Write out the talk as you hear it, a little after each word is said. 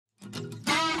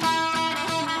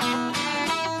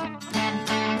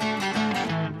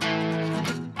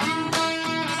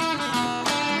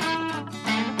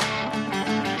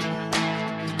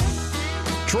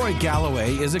Troy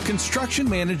Galloway is a construction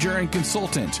manager and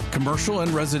consultant, commercial and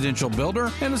residential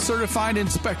builder, and a certified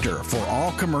inspector for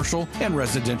all commercial and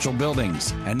residential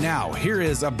buildings. And now, here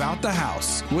is About the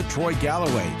House with Troy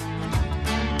Galloway.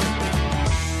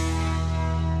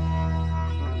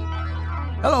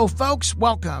 Hello, folks.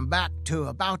 Welcome back to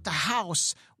About the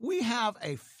House. We have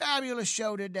a fabulous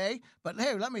show today, but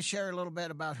hey, let me share a little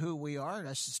bit about who we are.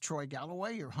 This is Troy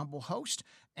Galloway, your humble host,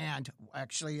 and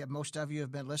actually most of you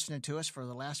have been listening to us for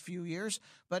the last few years,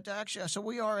 but actually, so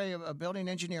we are a building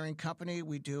engineering company.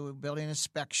 We do building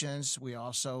inspections. We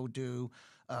also do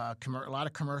a lot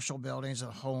of commercial buildings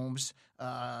and homes,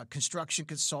 construction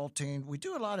consulting. We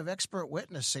do a lot of expert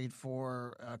witnessing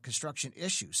for construction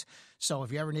issues. So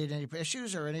if you ever need any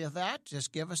issues or any of that,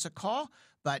 just give us a call.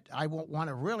 But I won't want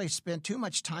to really spend too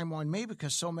much time on me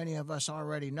because so many of us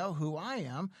already know who I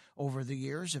am over the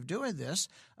years of doing this.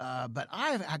 But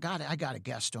I got a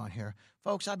guest on here,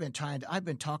 folks. I've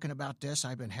been talking about this.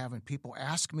 I've been having people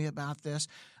ask me about this.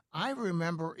 I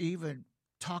remember even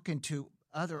talking to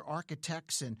other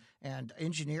architects and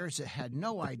engineers that had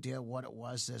no idea what it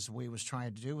was as we was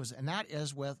trying to do, and that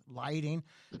is with lighting.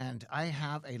 And I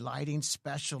have a lighting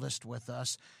specialist with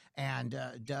us, and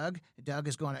Doug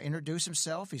is going to introduce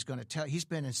himself. He's going to tell. He's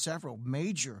been in several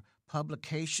major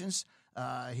publications.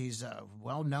 He's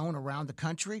well known around the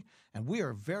country, and we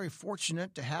are very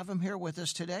fortunate to have him here with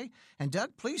us today. And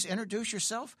Doug, please introduce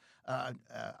yourself.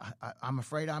 I'm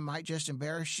afraid I might just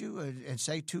embarrass you and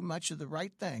say too much of the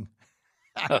right thing.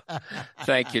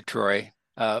 Thank you, Troy.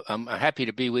 I'm happy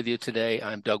to be with you today.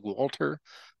 I'm Doug Walter,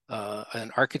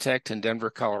 an architect in Denver,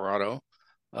 Colorado.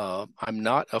 I'm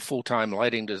not a full-time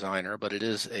lighting designer, but it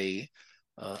is a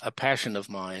passion of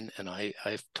mine, and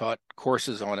I've taught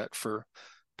courses on it for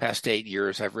past 8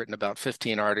 years. I've written about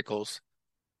 15 articles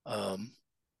because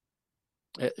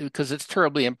it's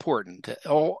terribly important.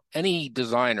 Any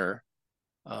designer,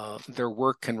 their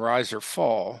work can rise or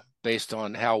fall based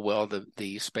on how well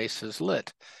the space is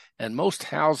lit. And most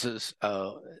houses,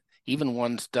 even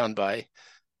ones done by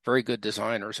very good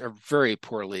designers, are very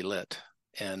poorly lit.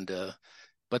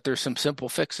 But there's some simple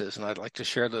fixes, and I'd like to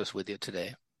share those with you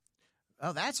today.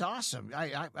 Oh, that's awesome.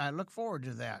 I look forward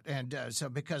to that. And so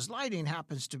because lighting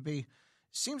happens to be,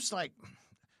 seems like,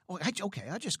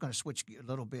 I'm just going to switch a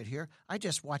little bit here. I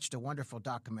just watched a wonderful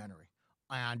documentary.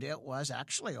 And it was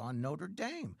actually on Notre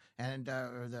Dame and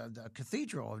the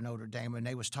Cathedral of Notre Dame, and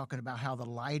they was talking about how the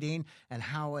lighting and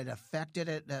how it affected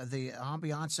it, the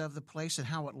ambiance of the place, and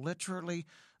how it literally,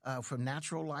 from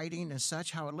natural lighting and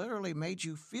such, how it literally made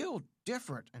you feel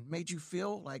different and made you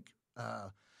feel like,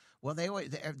 they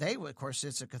of course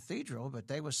it's a cathedral, but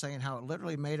they were saying how it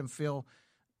literally made them feel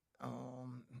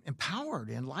empowered,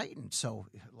 enlightened. So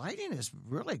lighting is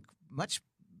really much.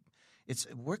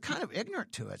 We're kind of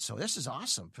ignorant to it, so this is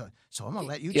awesome. So I'm going to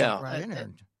let you jump right in there.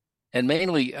 And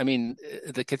mainly, I mean,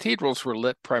 the cathedrals were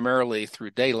lit primarily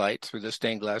through daylight, through the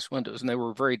stained glass windows, and they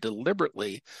were very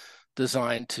deliberately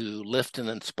designed to lift and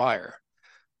inspire.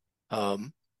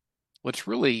 What's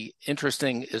really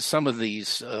interesting is some of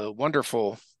these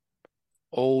wonderful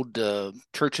old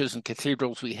churches and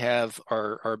cathedrals we have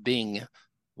are being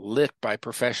lit by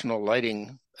professional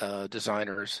lighting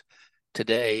designers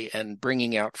today and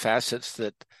bringing out facets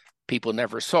that people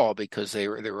never saw because they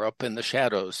were up in the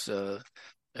shadows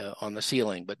on the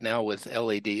ceiling. But now with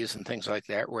LEDs and things like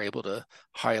that, we're able to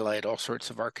highlight all sorts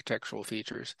of architectural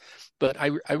features. But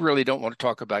I really don't want to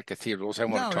talk about cathedrals. I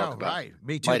want to talk about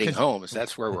lighting homes.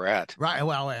 That's where we're at. Right.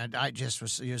 Well, and I just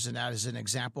was using that as an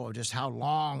example of just how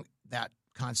long that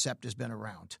concept has been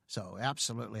around. So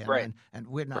absolutely. Right. And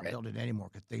we're not building any more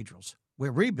cathedrals.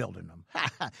 We're rebuilding them.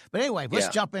 But anyway, let's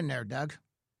jump in there, Doug.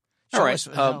 All right.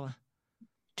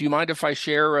 Do you mind if I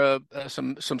share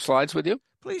some slides with you?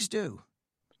 Please do.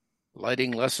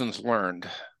 Lighting lessons learned.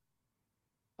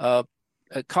 A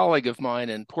colleague of mine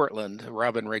in Portland,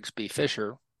 Robin Rigsby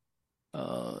Fisher,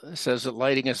 says that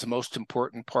lighting is the most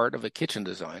important part of a kitchen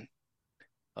design.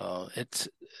 It's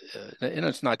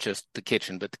not just the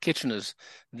kitchen, but the kitchen is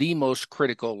the most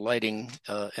critical lighting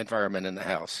environment in the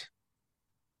house.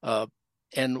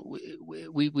 And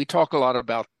we talk a lot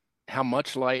about how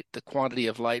much light, the quantity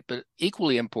of light, but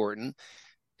equally important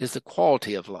is the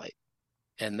quality of light.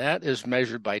 And that is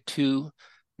measured by two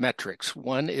metrics.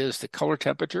 One is the color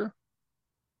temperature,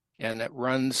 and it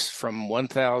runs from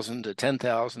 1,000 to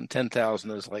 10,000.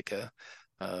 10,000 is like a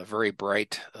very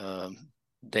bright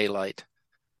daylight,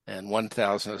 and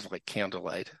 1,000 is like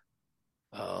candlelight.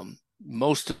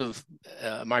 Most of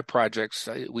my projects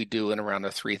we do in around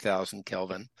a 3,000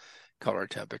 Kelvin color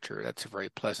temperature. That's very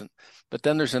pleasant. But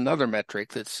then there's another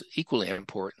metric that's equally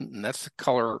important, and that's the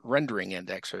color rendering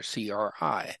index, or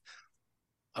CRI.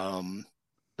 The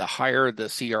higher the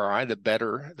CRI, the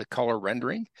better the color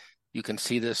rendering. You can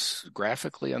see this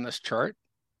graphically on this chart.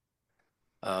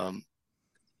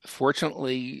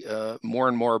 Fortunately, more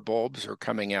and more bulbs are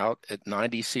coming out at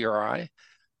 90 CRI.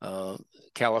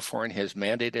 California has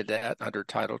mandated that under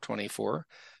Title 24.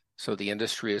 So the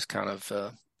industry has kind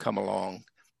of come along.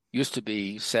 Used to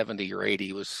be 70 or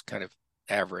 80 was kind of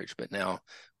average, but now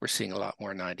we're seeing a lot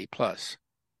more 90 plus.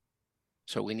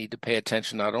 So we need to pay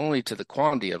attention not only to the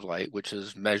quantity of light, which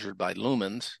is measured by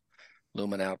lumens,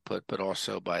 lumen output, but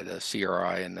also by the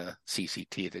CRI and the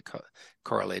CCT, the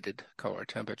correlated color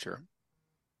temperature.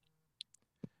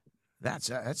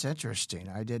 That's interesting.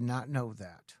 I did not know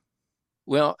that.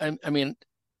 Well, I mean,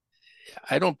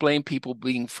 I don't blame people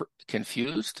being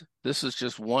confused. This is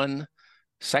just one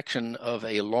section of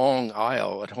a long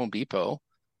aisle at Home Depot.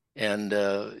 And,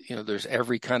 there's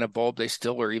every kind of bulb. They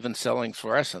still are even selling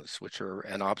fluorescents, which are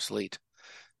an obsolete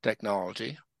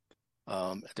technology.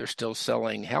 They're still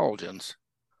selling halogens.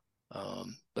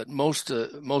 But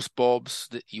most bulbs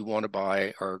that you want to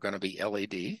buy are going to be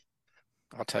LED.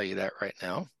 I'll tell you that right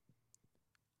now.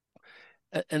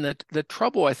 And the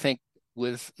trouble, I think,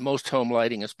 with most home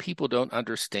lighting is people don't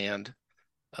understand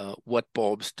what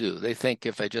bulbs do. They think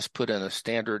if I just put in a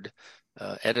standard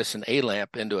Edison A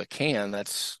lamp into a can,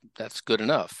 that's good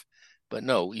enough. But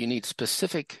no, you need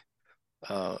specific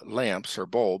lamps or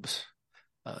bulbs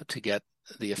to get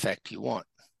the effect you want.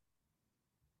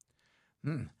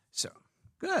 So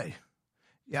good.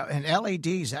 Yeah, and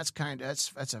LEDs, that's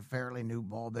a fairly new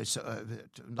bulb. A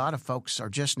lot of folks are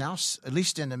just now, at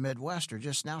least in the Midwest, are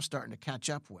just now starting to catch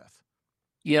up with.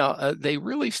 Yeah, they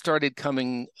really started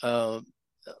coming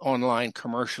online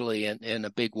commercially in a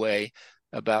big way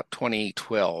about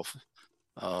 2012.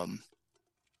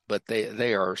 But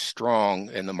they are strong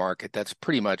in the market. That's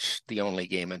pretty much the only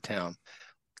game in town.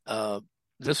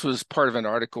 This was part of an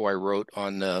article I wrote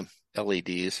on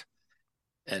LEDs.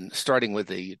 And starting with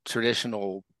the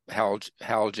traditional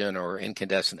halogen or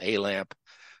incandescent A lamp,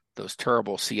 those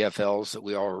terrible CFLs that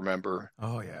we all remember.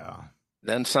 Oh, yeah.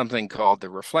 Then something called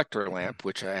the reflector lamp,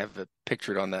 which I have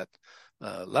pictured on that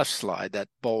left slide, that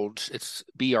bulge. It's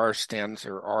R stands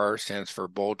for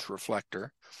bulge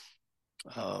reflector.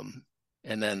 And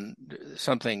then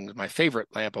my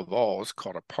favorite lamp of all is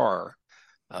called a PAR.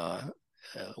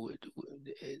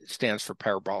 It stands for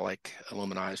parabolic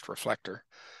aluminized reflector,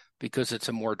 because it's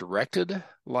a more directed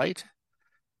light.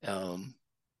 And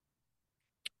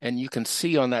you can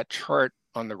see on that chart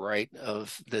on the right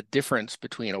of the difference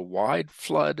between a wide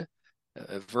flood,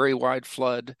 a very wide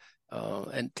flood,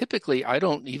 and typically I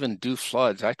don't even do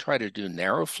floods. I try to do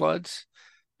narrow floods.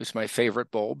 It's my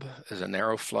favorite bulb is a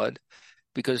narrow flood,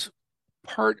 because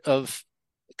part of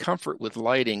comfort with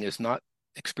lighting is not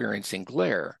experiencing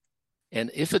glare.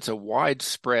 And if it's a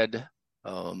widespread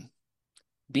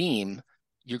beam,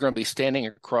 you're going to be standing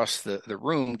across the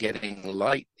room getting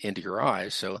light into your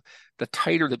eyes. So the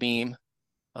tighter the beam,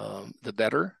 the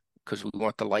better, because we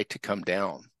want the light to come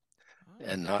down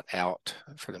and not out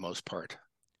for the most part.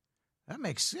 That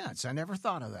makes sense. I never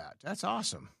thought of that. That's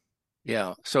awesome.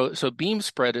 Yeah. So beam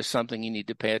spread is something you need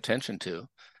to pay attention to.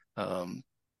 And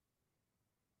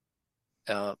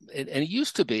it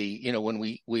used to be, when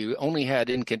we only had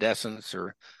incandescents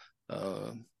or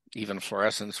even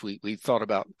fluorescence, we thought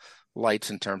about lights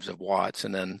in terms of watts,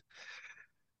 and then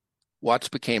watts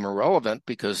became irrelevant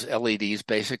because LEDs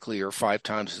basically are 5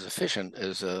 times as efficient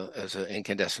as an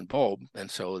incandescent bulb, and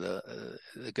so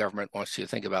the government wants you to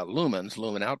think about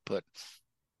lumen output.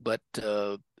 But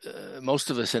most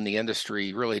of us in the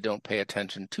industry really don't pay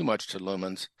attention too much to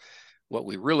lumens. What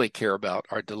we really care about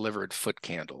are delivered foot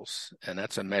candles, and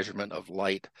that's a measurement of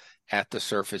light at the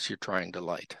surface you're trying to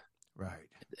light. Right.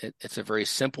 It's a very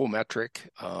simple metric.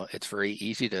 It's very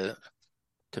easy to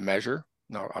measure.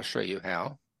 Now, I'll show you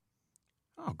how.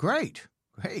 Oh, great.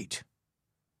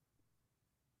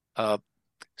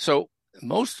 So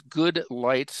most good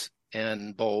lights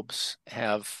and bulbs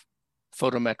have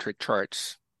photometric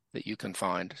charts that you can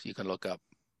find, you can look up.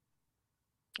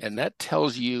 And that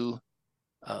tells you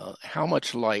how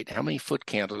much light, how many foot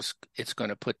candles it's going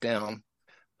to put down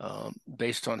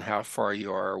based on how far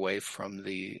you are away from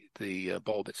the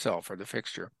bulb itself or the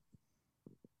fixture.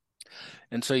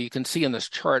 And so you can see in this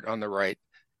chart on the right,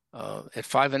 at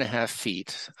 5.5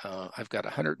 feet, I've got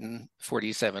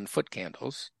 147 foot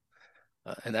candles,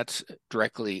 and that's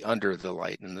directly under the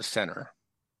light in the center.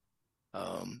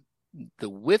 The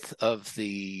width of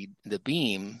the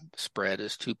beam spread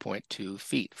is 2.2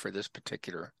 feet for this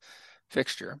particular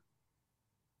fixture.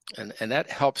 And that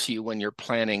helps you when you're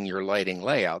planning your lighting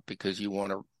layout, because you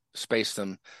want to space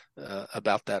them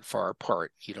about that far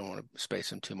apart. You don't want to space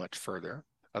them too much further.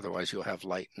 Otherwise, you'll have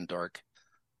light and dark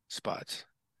spots.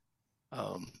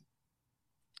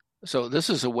 So this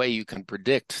is a way you can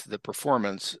predict the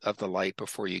performance of the light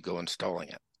before you go installing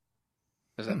it.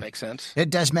 Does that make sense? It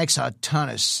does make a ton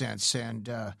of sense. And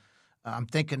I'm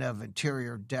thinking of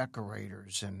interior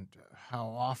decorators and how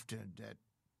often that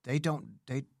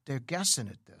they're guessing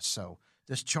at this. So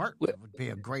this chart would be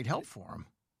a great help for them.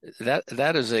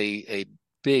 That is a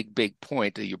big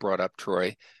point that you brought up,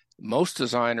 Troy. Most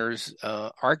designers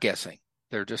are guessing.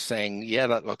 They're just saying, yeah,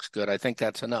 that looks good. I think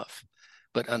that's enough.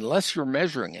 But unless you're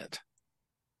measuring it,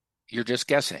 you're just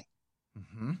guessing.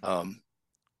 Mm-hmm.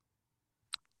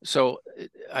 So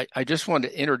I just want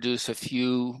to introduce a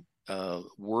few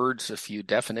words, a few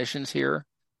definitions here.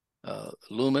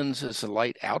 Lumens is the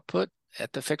light output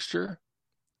at the fixture,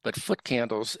 but foot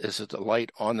candles is the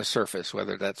light on the surface,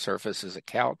 whether that surface is a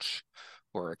couch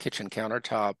or a kitchen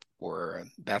countertop or a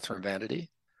bathroom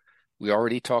vanity. We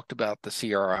already talked about the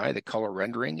CRI, the color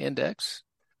rendering index,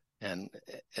 and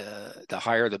the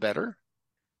higher the better.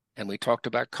 And we talked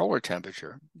about color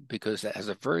temperature because that has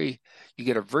you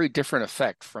get a very different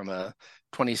effect from a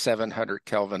 2700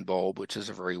 Kelvin bulb, which is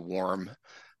a very warm,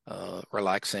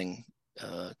 relaxing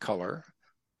color,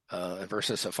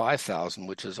 versus a 5000,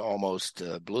 which is almost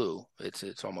blue.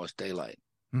 It's almost daylight.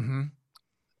 Mm-hmm.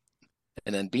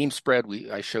 And then beam spread,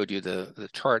 I showed you the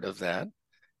chart of that,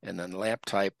 and then lamp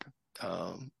type.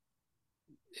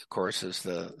 Of course, is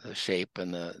the shape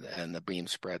and the beam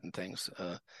spread and things.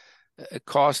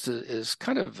 Cost is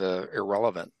kind of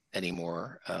irrelevant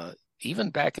anymore.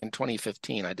 Even back in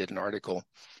 2015, I did an article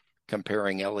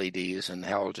comparing LEDs and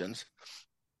halogens.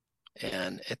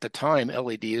 And at the time,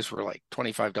 LEDs were like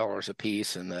 $25 a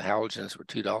piece, and the halogens were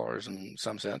 $2 and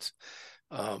some cents.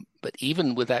 But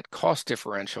even with that cost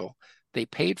differential, they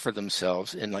paid for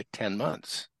themselves in like 10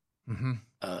 months mm-hmm.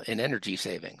 In energy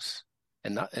savings.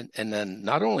 And then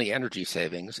not only energy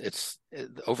savings, it's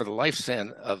over the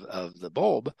lifespan of the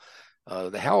bulb,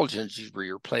 the halogens you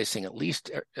were replacing at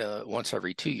least once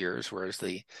every 2 years, whereas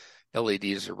the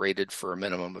LEDs are rated for a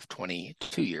minimum of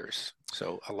 22 years.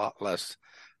 So a lot less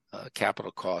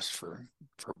capital cost for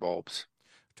bulbs.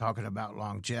 Talking about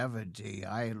longevity,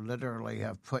 I literally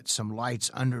have put some lights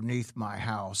underneath my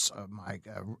house. I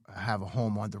have a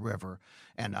home on the river,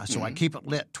 and so mm-hmm. I keep it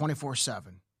lit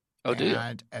 24/7. Oh, do you?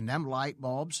 And them light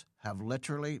bulbs have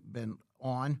literally been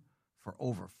on for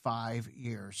over 5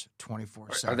 years,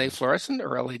 24/7. Are they fluorescent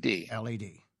or LED?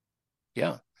 LED.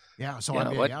 Yeah. Yeah. So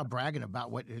I'm bragging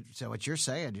about what you're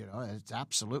saying.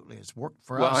 It's worked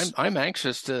for us. Well, I'm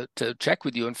anxious to check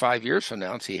with you in 5 years from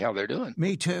now and see how they're doing.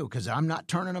 Me too, because I'm not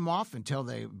turning them off until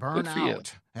they burn out. You.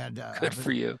 And good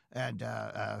for you. But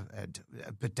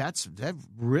that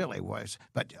really was.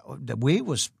 But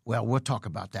we'll talk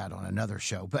about that on another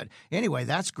show. But anyway,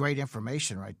 that's great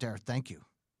information right there. Thank you.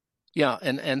 Yeah,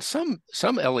 and some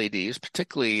LEDs,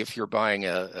 particularly if you're buying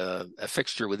a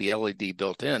fixture with the LED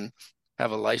built in,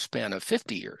 have a lifespan of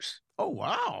 50 years. Oh,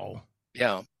 wow.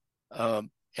 Yeah.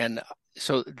 And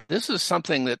so this is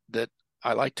something that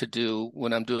I like to do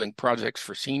when I'm doing projects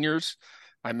for seniors.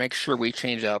 I make sure we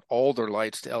change out all their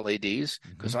lights to LEDs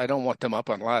because mm-hmm. I don't want them up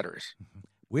on ladders.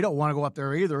 We don't want to go up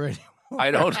there either anymore.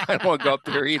 I don't want to go up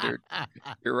there either.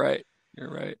 You're right.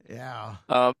 Yeah.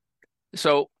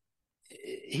 So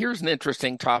here's an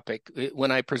interesting topic.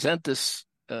 When I present this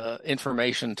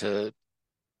information to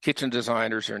kitchen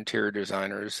designers or interior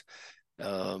designers,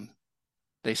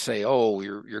 they say, oh,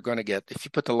 you're going to get, if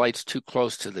you put the lights too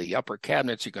close to the upper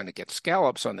cabinets, you're going to get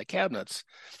scallops on the cabinets.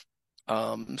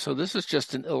 So this is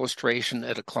just an illustration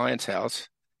at a client's house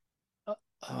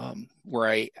where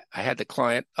I had the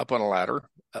client up on a ladder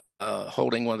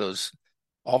holding one of those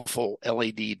awful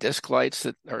LED disc lights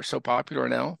that are so popular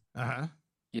now. Uh-huh.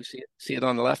 You see it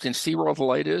on the left, and see where all the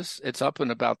light is? It's up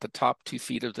in about the top 2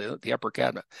 feet of the upper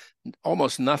cabinet.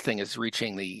 Almost nothing is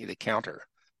reaching the counter.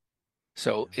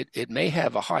 So it may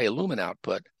have a high lumen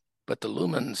output, but the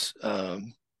lumens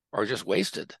are just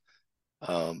wasted.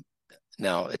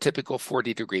 Now, a typical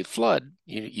 40-degree flood,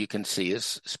 you can see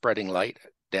is spreading light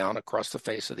down across the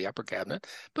face of the upper cabinet,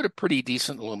 but a pretty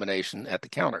decent illumination at the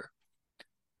counter.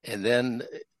 And then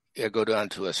you go down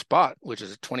to a spot, which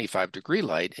is a 25-degree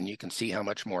light, and you can see how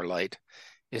much more light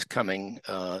is coming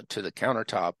to the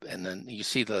countertop. And then you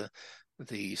see the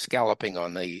scalloping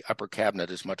on the upper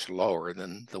cabinet is much lower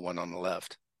than the one on the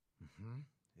left. Mm-hmm.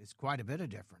 It's quite a bit of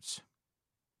difference.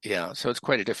 Yeah, so it's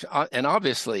quite a difference. And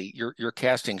obviously, you're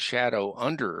casting shadow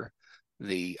under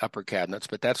the upper cabinets,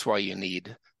 but that's why you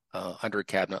need under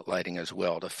cabinet lighting as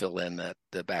well to fill in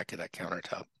the back of that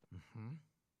countertop. Mm-hmm.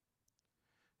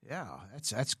 Yeah,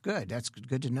 that's good. That's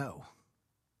good to know.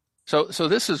 So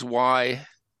this is why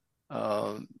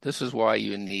This is why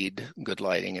you need good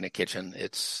lighting in a kitchen.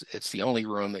 It's the only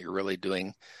room that you're really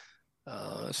doing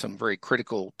some very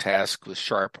critical tasks with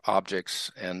sharp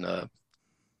objects, and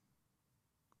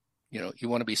you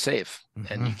want to be safe,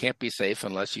 and you can't be safe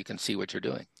unless you can see what you're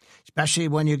doing. Especially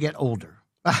when you get older.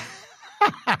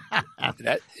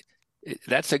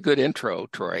 That's a good intro,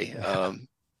 Troy.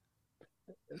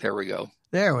 There we go.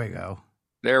 There we go.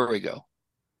 There we go.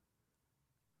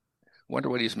 Wonder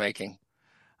what he's making.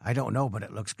 I don't know, but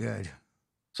it looks good.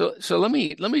 So let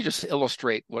me just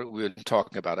illustrate what we've been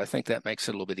talking about. I think that makes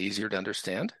it a little bit easier to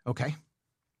understand. Okay.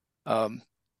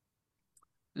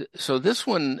 So this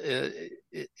one,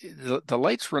 the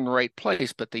lights were in the right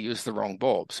place, but they used the wrong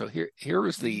bulb. So here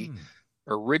is the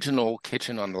original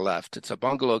kitchen on the left. It's a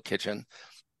bungalow kitchen.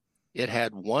 It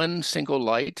had one single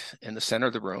light in the center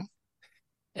of the room.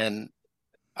 And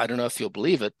I don't know if you'll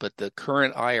believe it, but the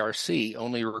current IRC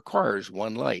only requires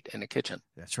one light in a kitchen.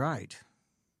 That's right.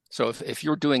 So if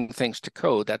you're doing things to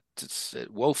code, that's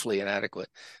woefully inadequate.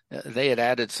 They had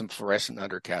added some fluorescent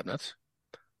under cabinets.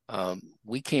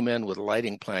 We came in with a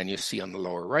lighting plan you see on the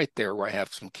lower right there, where I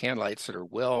have some can lights that are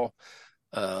well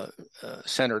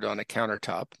centered on a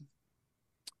countertop.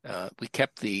 We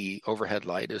kept the overhead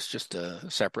light as just a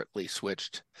separately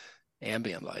switched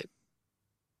ambient light.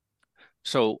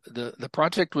 So the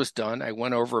project was done. I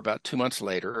went over about 2 months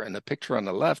later, and the picture on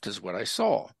the left is what I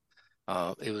saw.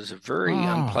 It was a very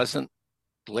unpleasant,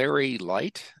 glary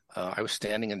light. I was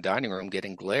standing in the dining room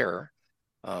getting glare,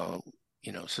 so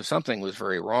something was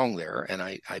very wrong there. And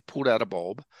I pulled out a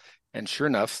bulb, and sure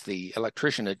enough, the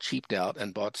electrician had cheaped out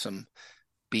and bought some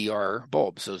BR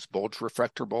bulbs. Those bulge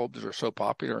reflector bulbs are so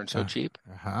popular and so cheap.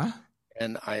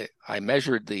 And I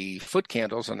measured the foot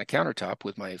candles on the countertop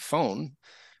with my phone,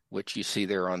 which you see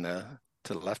there to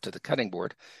the left of the cutting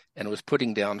board, and was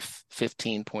putting down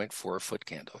 15.4 foot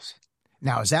candles.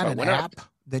 Now, is that an app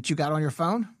that you got on your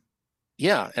phone?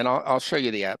 Yeah, and I'll show you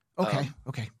the app. Okay.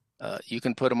 You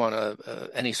can put them on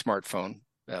any smartphone.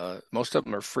 Most of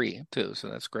them are free too, so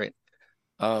that's great.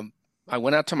 I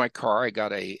went out to my car. I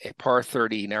got a Par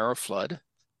 30 narrow flood,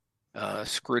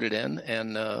 screwed it in,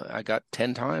 and I got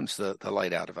 10 times the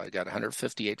light out of it. I got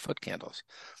 158 foot candles.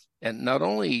 And not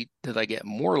only did I get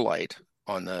more light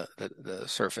on the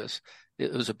surface,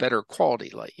 it was a better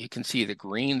quality light. You can see the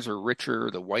greens are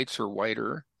richer, the whites are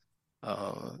whiter,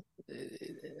 a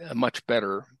much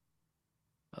better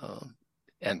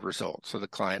end result. So the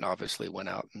client obviously went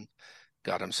out and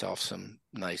got himself some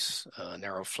nice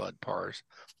narrow flood pars.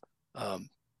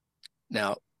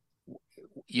 Now,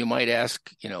 you might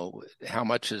ask, how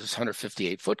much is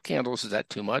 158 foot candles? Is that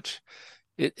too much?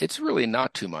 It's really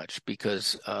not too much,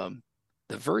 because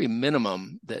the very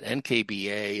minimum that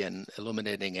NKBA and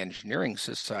Illuminating Engineering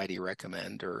Society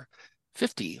recommend are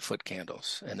 50 foot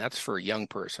candles, and that's for a young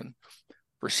person.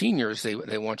 For seniors,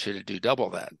 they want you to do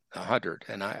double that, 100.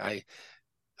 And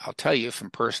I'll tell you from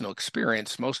personal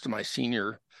experience, most of my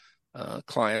senior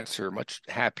clients are much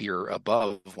happier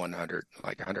above 100,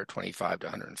 like 125 to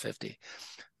 150.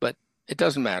 But it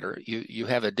doesn't matter. You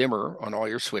have a dimmer on all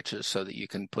your switches so that you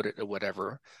can put it at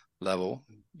whatever level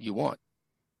you want.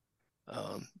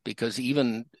 Because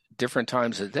even different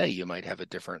times of the day, you might have a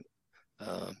different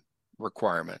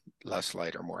requirement, less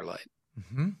light or more light.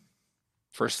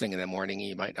 First thing in the morning,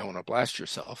 you might not want to blast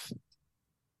yourself.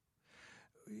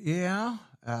 Yeah.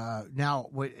 Now,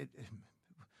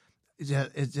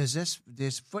 does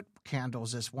this foot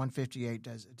candles, this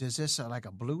 158, does this like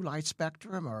a blue light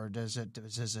spectrum, or does it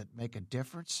make a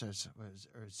difference? Or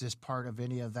is this part of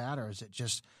any of that, or is it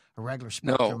just a regular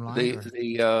spectrum light?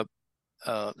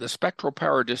 The spectral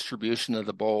power distribution of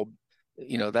the bulb,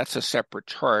 that's a separate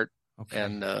chart,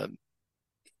 and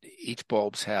each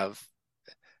bulbs have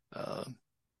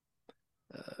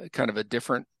kind of a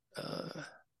different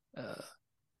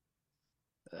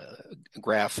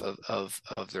graph of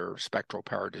their spectral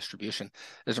power distribution.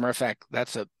 As a matter of fact,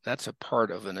 that's a part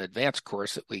of an advanced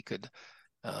course that we could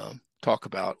talk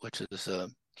about, which is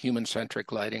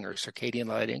human-centric lighting or circadian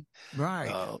lighting,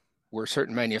 right? Where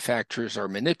certain manufacturers are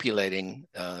manipulating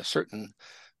certain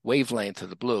wavelength of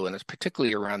the blue, and it's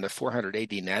particularly around the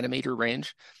 480 nanometer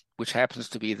range, which happens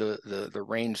to be the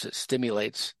range that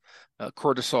stimulates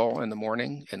cortisol in the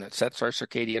morning, and it sets our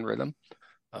circadian rhythm.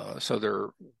 So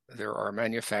there are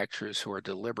manufacturers who are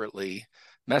deliberately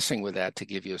messing with that to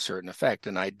give you a certain effect.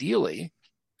 And ideally,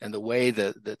 and the way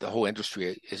that the whole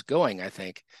industry is going, I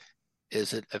think,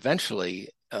 is that eventually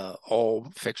all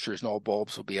fixtures and all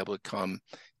bulbs will be able to come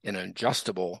in an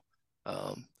adjustable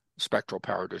spectral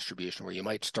power distribution, where you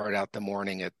might start out the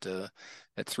morning at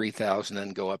 3,000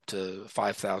 and go up to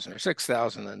 5,000 or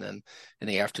 6,000, and then in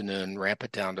the afternoon ramp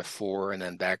it down to 4, and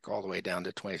then back all the way down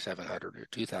to 2,700 or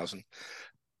 2,000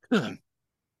 to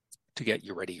get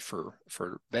you ready for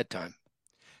bedtime.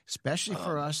 Especially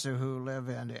for us who live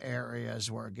in areas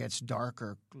where it gets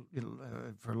darker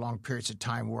for long periods of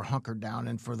time, we're hunkered down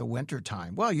in for the winter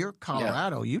time. Well, you're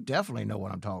Colorado. Yeah. You definitely know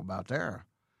what I'm talking about there.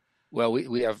 Well,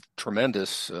 we have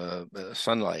tremendous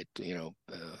sunlight. We're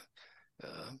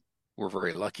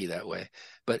very lucky that way.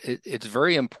 But it's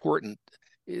very important.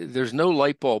 There's no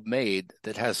light bulb made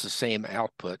that has the same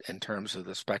output in terms of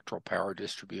the spectral power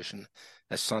distribution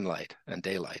as sunlight and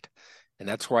daylight. And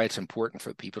that's why it's important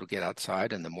for people to get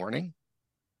outside in the morning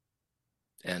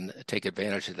and take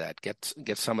advantage of that.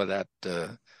 Get some of that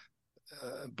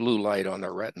blue light on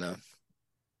their retina.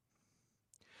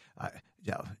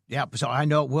 Yeah. So I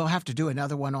know we'll have to do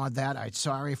another one on that. I'm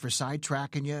sorry for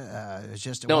sidetracking you. It's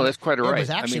just that's quite all right. It was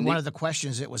actually one of the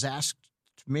questions that was asked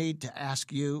me to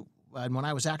ask you when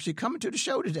I was actually coming to the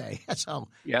show today. So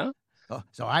yeah.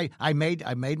 So I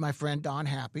made my friend Don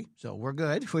happy. So we're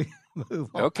good. We move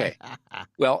on. Okay.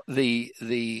 Well, the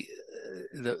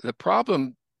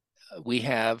problem we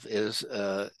have is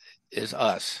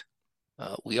us.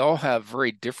 We all have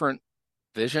very different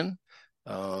vision.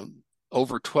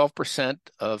 Over 12%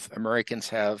 of Americans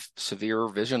have severe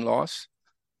vision loss.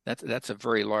 That's a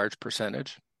very large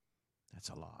percentage. That's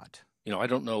a lot. I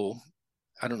don't know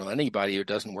anybody who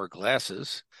doesn't wear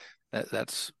glasses.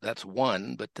 That's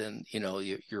one, but then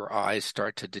your eyes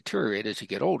start to deteriorate as you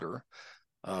get older.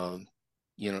 And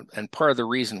part of the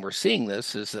reason we're seeing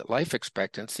this is that life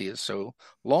expectancy is so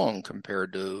long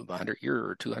compared to 100 years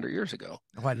or 200 years ago.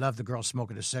 Oh, I love the girl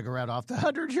smoking a cigarette off the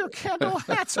 100-year candle.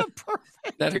 That's a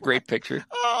perfect. That's a great picture.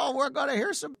 Oh, we're going to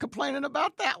hear some complaining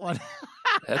about that one.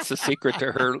 That's the secret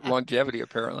to her longevity,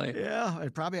 apparently. Yeah,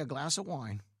 and probably a glass of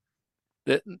wine.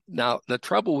 Now, the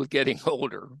trouble with getting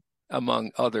older,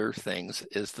 among other things,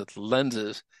 is that the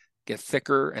lenses get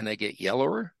thicker and they get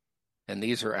yellower. And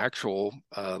these are actual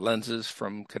lenses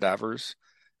from cadavers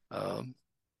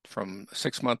from a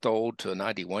 6-month-old to a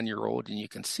 91-year-old. And you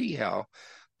can see how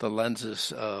the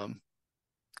lenses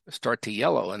start to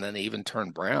yellow and then they even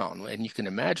turn brown. And you can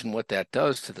imagine what that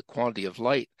does to the quantity of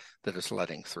light that is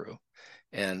letting through.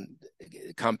 And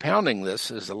compounding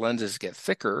this as the lenses get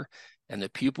thicker and the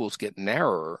pupils get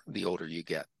narrower the older you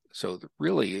get. So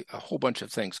really a whole bunch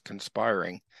of things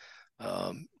conspiring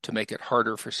to make it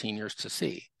harder for seniors to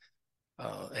see.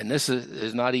 And this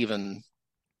is not even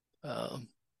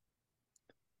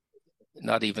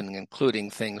including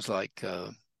things like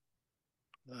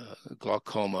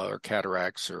glaucoma or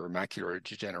cataracts or macular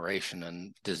degeneration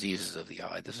and diseases of the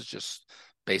eye. This is just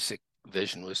basic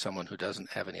vision with someone who doesn't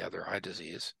have any other eye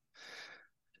disease.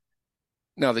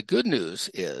 Now, the good news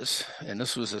is, and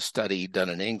this was a study done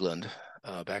in England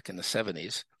back in the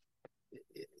 70s,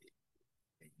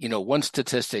 one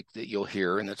statistic that you'll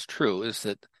hear, and it's true, is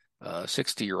that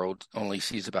 60-year-old only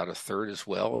sees about a third as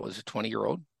well as a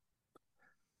 20-year-old.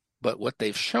 But what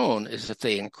they've shown is that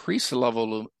they increase the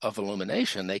level of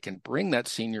illumination, they can bring that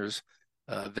senior's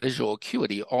visual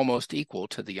acuity almost equal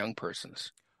to the young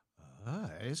person's.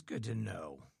 It's good to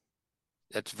know.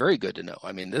 That's very good to know.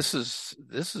 I mean, this is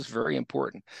very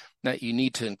important. Now, you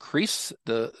need to increase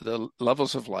the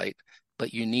levels of light,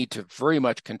 but you need to very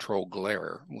much control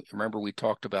glare. Remember, we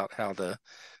talked about how the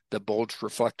bulged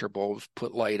reflector bulbs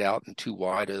put light out in too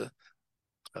wide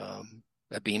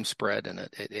a beam spread, and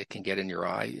it can get in your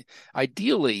eye.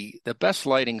 Ideally, the best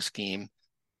lighting scheme,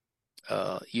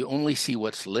 you only see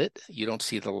what's lit. You don't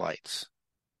see the lights.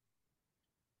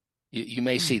 You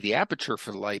may see the aperture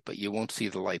for the light, but you won't see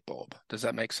the light bulb. Does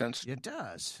that make sense? It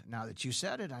does. Now that you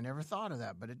said it, I never thought of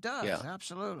that, but it does. Yeah.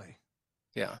 Absolutely.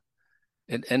 Yeah.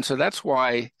 And so that's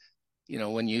why,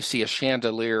 when you see a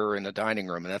chandelier in a dining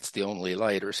room and that's the only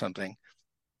light or something,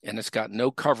 and it's got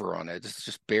no cover on it, it's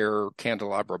just bare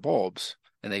candelabra bulbs,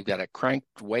 and they've got it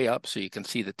cranked way up so you can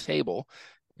see the table,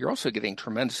 you're also getting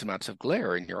tremendous amounts of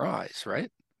glare in your eyes, right?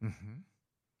 Mm-hmm.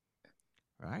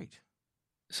 Right.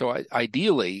 So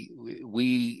ideally,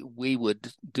 we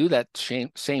would do that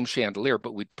same chandelier,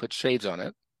 but we'd put shades on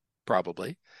it,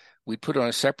 probably. We'd put on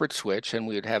a separate switch, and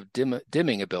we would have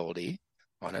dimming ability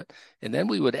on it. And then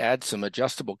we would add some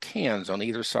adjustable cans on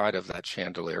either side of that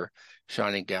chandelier,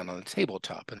 shining down on the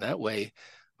tabletop. And that way,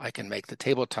 I can make the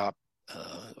tabletop,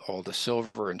 all the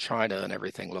silver and china and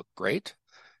everything look great.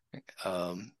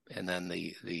 And then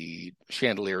the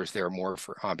chandelier is there more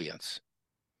for ambience.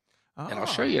 Oh. And I'll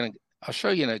show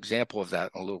you an example of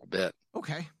that in a little bit.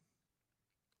 Okay.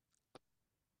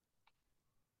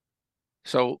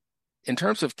 So in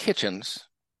terms of kitchens,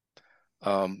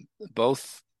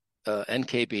 both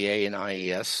NKBA and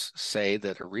IES say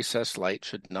that a recessed light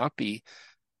should not be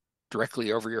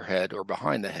directly over your head or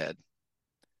behind the head.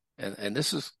 And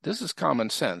this is common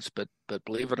sense, but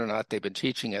believe it or not, they've been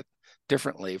teaching it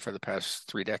differently for the past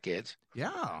 3 decades.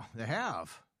 Yeah, they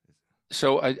have.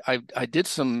 So I did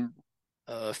some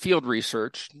field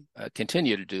research,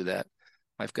 continue to do that.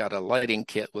 I've got a lighting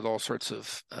kit with all sorts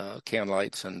of can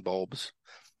lights and bulbs.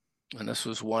 And this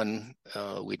was one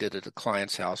we did at a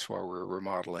client's house while we were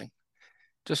remodeling.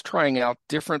 Just trying out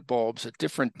different bulbs at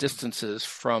different distances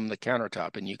from the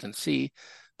countertop. And you can see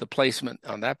the placement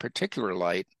on that particular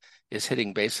light is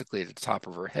hitting basically the top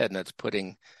of her head, and it's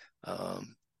putting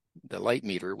the light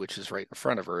meter, which is right in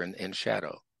front of her, in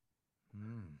shadow.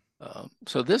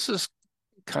 So this is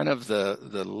kind of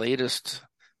the latest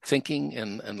thinking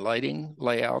in lighting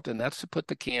layout, and that's to put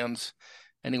the cans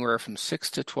anywhere from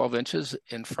 6 to 12 inches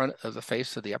in front of the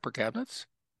face of the upper cabinets,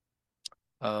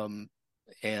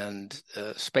 and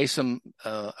space them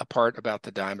apart about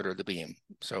the diameter of the beam.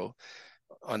 So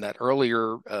on that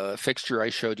earlier fixture, I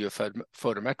showed you a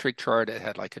photometric chart. It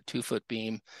had like a 2-foot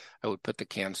beam. I would put the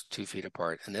cans 2 feet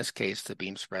apart. In this case, the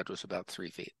beam spread was about 3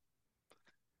 feet.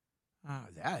 Oh,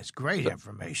 that is great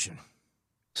information.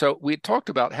 So we talked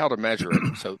about how to measure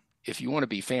it. So if you want to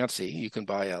be fancy, you can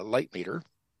buy a light meter.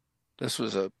 This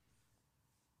was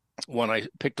one I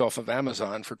picked off of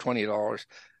Amazon for $20.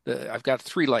 I've got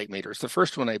 3 light meters. The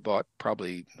first one I bought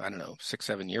probably, I don't know,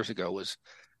 6-7 years ago was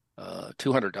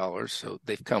 $200. So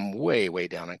they've come way, way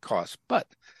down in cost. But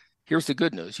here's the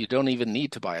good news. You don't even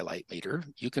need to buy a light meter.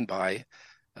 You can buy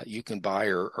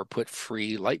or put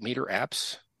free light meter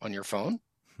apps on your phone.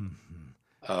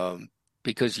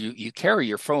 Because you carry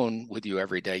your phone with you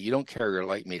every day. You don't carry your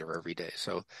light meter every day.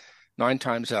 So 9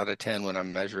 times out of 10, when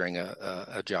I'm measuring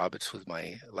a job, it's with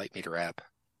my light meter app.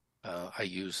 I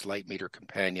use Light Meter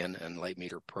Companion and Light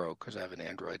Meter Pro because I have an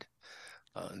Android.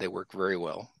 They work very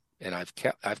well, and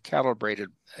I've calibrated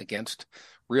against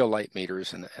real light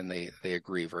meters, and they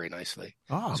agree very nicely.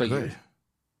 Oh, so good.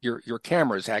 Your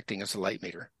camera is acting as a light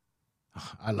meter.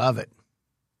 I love it.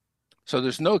 So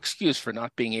there's no excuse for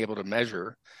not being able to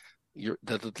measure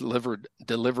the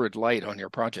delivered light on your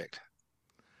project.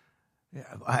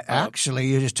 Yeah, actually,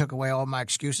 you just took away all my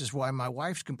excuses why my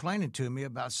wife's complaining to me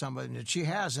about something that she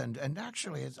has, and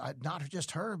actually, it's not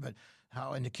just her, but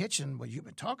how in the kitchen, what you've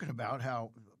been talking about,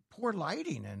 how poor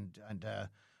lighting, and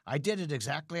I did it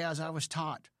exactly as I was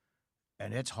taught,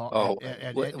 and it's hard. Oh,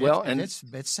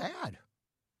 it's sad.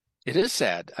 It is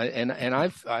sad, and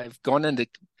I've gone into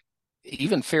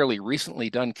even fairly recently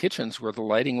done kitchens where the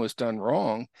lighting was done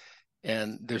wrong,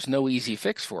 and there's no easy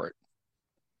fix for it.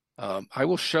 I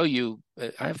will show you.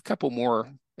 I have a couple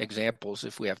more examples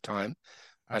if we have time.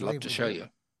 I'd love to show you.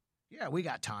 Yeah, we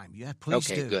got time. Yeah, please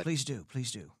do. Good. Please do.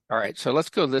 Please do. All right, so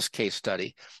let's go to this case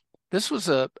study. This was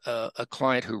a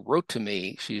client who wrote to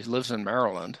me. She lives in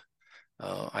Maryland.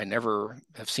 I never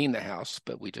have seen the house,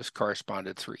 but we just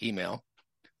corresponded through email.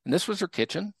 And this was her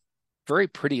kitchen. Very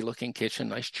pretty looking kitchen,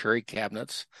 nice cherry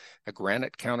cabinets, a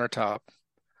granite countertop,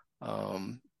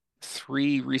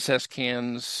 3 recessed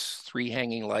cans, 3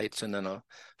 hanging lights, and then a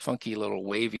funky little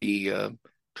wavy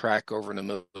track over in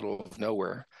the middle of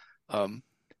nowhere.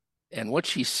 And what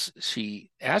she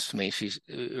asked me,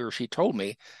 she told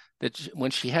me that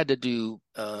when she had to do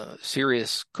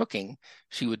serious cooking,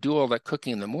 she would do all that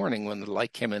cooking in the morning when the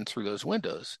light came in through those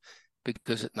windows,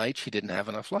 because at night she didn't have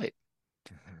enough light.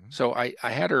 So I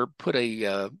had her put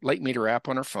a light meter app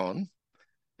on her phone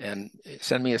and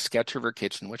send me a sketch of her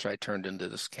kitchen, which I turned into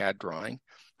this CAD drawing.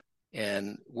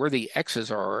 And where the X's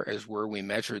are is where we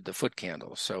measured the foot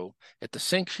candles. So at the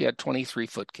sink, she had 23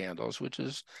 foot candles, which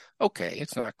is okay.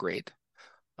 It's not great.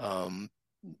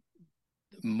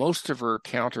 Most of her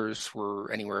counters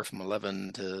were anywhere from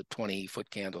 11 to 20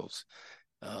 foot candles.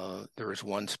 There was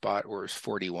one spot where it was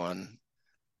 41.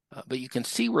 But you can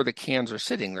see where the cans are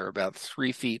sitting. They're about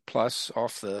 3 feet plus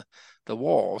off the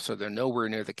wall, so they're nowhere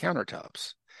near the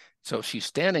countertops. So if she's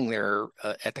standing there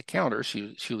at the counter,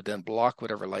 she would then block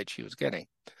whatever light she was getting.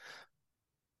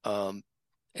 And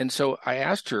so I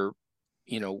asked her,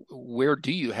 where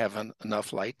do you have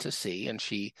enough light to see? And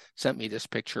she sent me this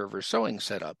picture of her sewing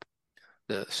setup.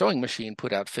 The sewing machine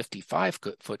put out 55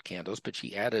 foot candles, but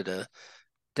she added a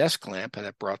desk lamp, and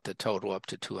it brought the total up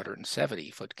to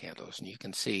 270 foot candles. And you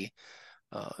can see,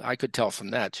 I could tell from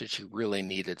that she really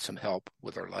needed some help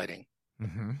with her lighting,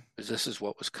 because this is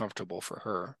what was comfortable for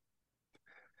her.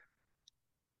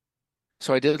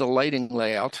 So I did a lighting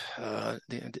layout,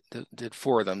 did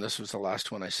four of them. This was the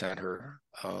last one I sent her,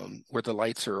 where the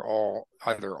lights are all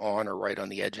either on or right on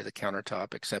the edge of the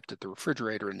countertop, except at the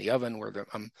refrigerator and the oven where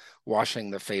I'm washing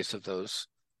the face of those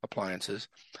appliances.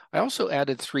 I also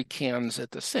added 3 cans at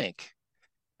the sink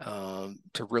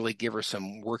to really give her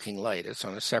some working light. It's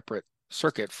on a separate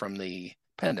circuit from the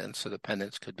pendants, so the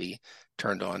pendants could be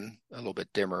turned on a little bit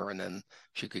dimmer, and then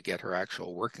she could get her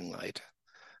actual working light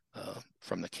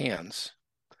from the cans.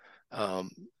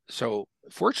 So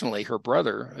fortunately, her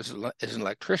brother is an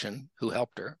electrician who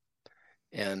helped her,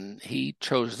 and he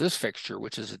chose this fixture,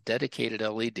 which is a dedicated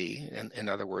LED. In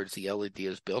other words, the LED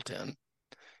is built in.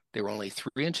 They were only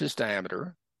 3 inches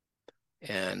diameter,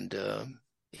 and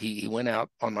he went out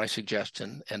on my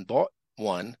suggestion and bought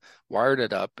one, wired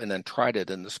it up, and then tried it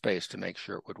in the space to make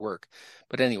sure it would work.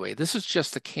 But anyway, this is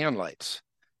just the can lights.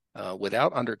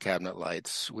 Without under cabinet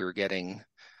lights, we were getting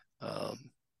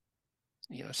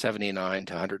 79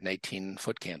 to 118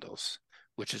 foot candles,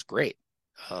 which is great.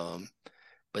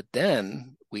 But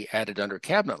then we added under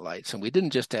cabinet lights, and we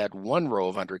didn't just add 1 row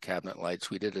of under cabinet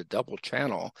lights. We did a double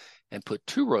channel and put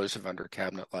 2 rows of under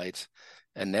cabinet lights.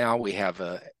 And now we have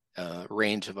a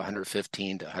range of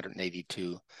 115 to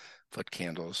 182 foot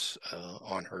candles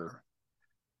on her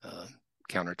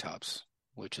countertops,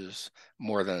 which is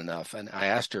more than enough. And I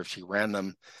asked her if she ran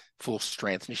them full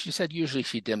strength, and she said usually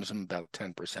she dims them about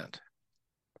 10%.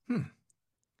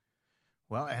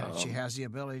 Well, and she has the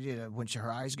ability to, when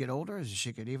her eyes get older,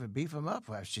 she could even beef them up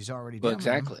if she's already done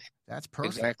exactly. them. That's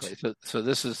perfect. Exactly. So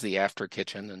this is the after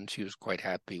kitchen, and she was quite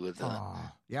happy with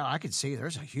that. Yeah, I could see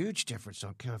there's a huge difference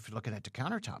if you're looking at the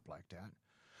countertop like that.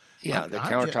 Yeah, the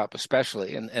countertop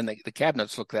especially, and the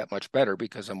cabinets look that much better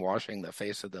because I'm washing the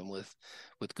face of them with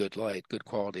good light, good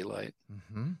quality light.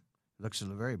 Mm-hmm. Looks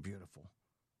very beautiful.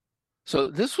 So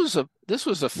this was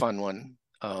a fun one.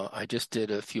 I just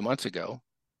did a few months ago.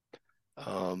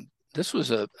 This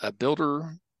was a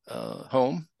builder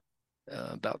home,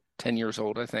 about 10 years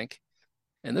old, I think.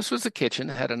 And this was the kitchen.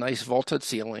 It had a nice vaulted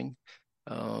ceiling.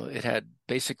 It had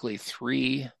basically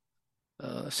 3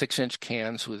 6-inch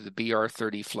cans with the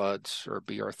BR30 floods or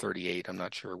BR38. I'm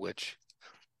not sure which.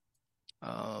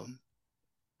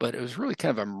 But it was really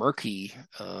kind of a murky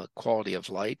quality of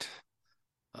light.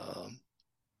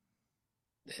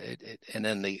 And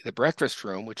then the breakfast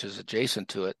room, which is adjacent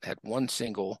to it, had 1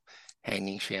 single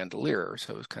hanging chandelier,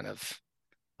 so it was kind of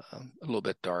a little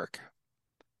bit dark.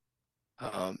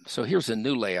 So here's a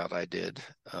new layout I did.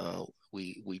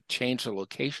 We changed the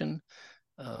location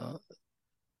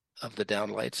of the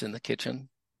downlights in the kitchen.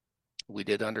 We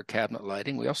did under cabinet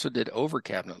lighting. We also did over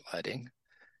cabinet lighting.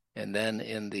 And then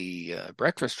in the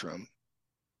breakfast room,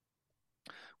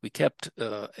 we kept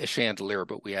a chandelier,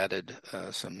 but we added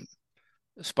some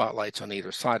spotlights on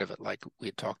either side of it, like we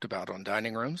had talked about on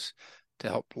dining rooms, to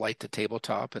help light the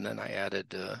tabletop. And then I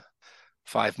added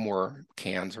 5 more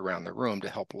cans around the room to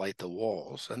help light the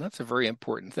walls. And that's a very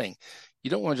important thing. You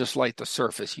don't want to just light the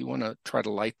surface. You want to try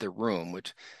to light the room,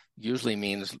 which usually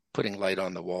means putting light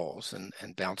on the walls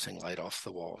and bouncing light off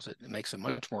the walls. It makes a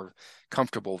much more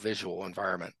comfortable visual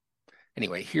environment.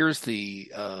 Anyway, here's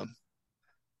the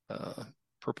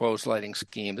proposed lighting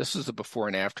scheme. This is the before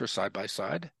and after side by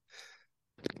side.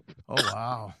 Oh,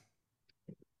 wow.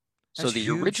 So the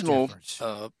original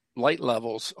light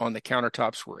levels on the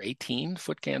countertops were 18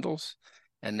 foot candles,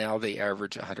 and now they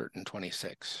average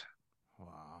 126. Wow.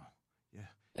 Yeah.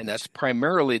 And that's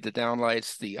primarily the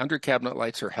downlights. The under cabinet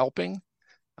lights are helping,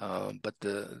 but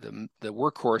the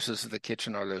workhorses of the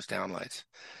kitchen are those downlights.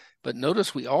 But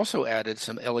notice we also added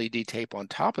some LED tape on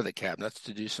top of the cabinets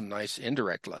to do some nice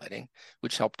indirect lighting,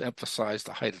 which helped emphasize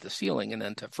the height of the ceiling. And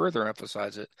then to further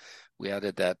emphasize it, we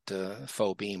added that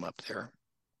faux beam up there.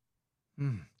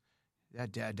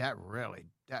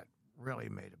 That really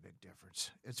made a big difference.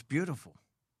 It's beautiful.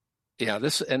 Yeah,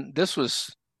 this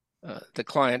was the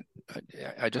client.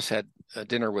 I just had a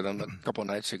dinner with him a couple of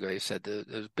nights ago. He said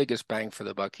the biggest bang for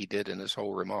the buck he did in his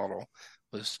whole remodel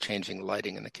was changing the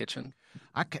lighting in the kitchen.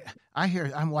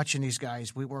 I'm watching these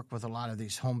guys. We work with a lot of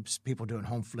these people doing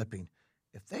home flipping.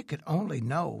 If they could only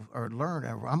know or learn,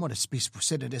 I'm going to be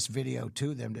sending this video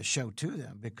to them to show to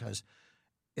them, because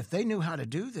if they knew how to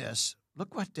do this,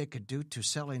 look what they could do to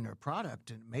selling their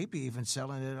product and maybe even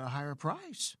selling it at a higher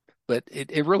price. But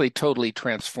it really totally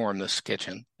transformed this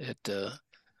kitchen. It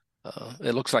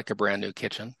looks like a brand new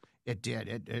kitchen. It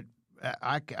did.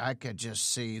 I could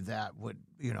just see that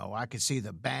I could see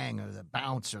the bang or the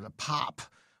bounce or the pop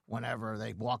whenever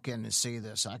they walk in and see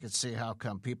this. I could see how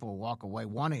come people walk away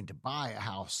wanting to buy a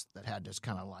house that had this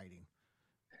kind of lighting.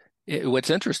 What's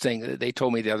interesting, they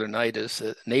told me the other night, is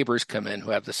that neighbors come in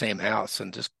who have the same house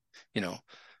and just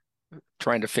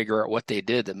trying to figure out what they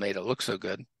did that made it look so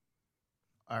good.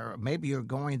 Or maybe you're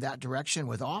going that direction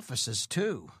with offices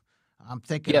too. I'm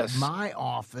thinking Yes. of my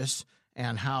office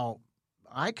and how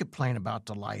I complain about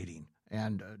the lighting.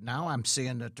 And now I'm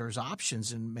seeing that there's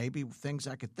options and maybe things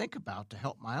I could think about to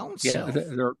help my own self. Yeah,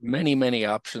 there are many, many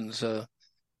options,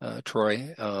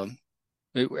 Troy. I'm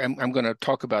going to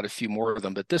talk about a few more of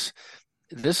them, but this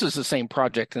is the same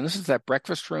project, and this is that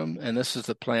breakfast room, and this is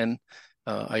the plan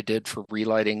I did for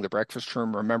relighting the breakfast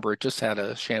room. Remember, it just had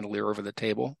a chandelier over the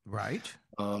table. Right.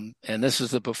 And this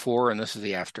is the before, and this is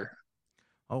the after.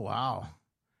 Oh, wow.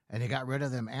 And you got rid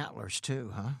of them antlers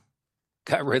too, huh?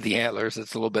 Got rid of the antlers.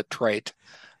 It's a little bit trite.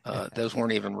 Those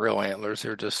weren't even real antlers.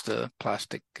 They're just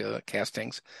plastic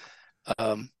castings.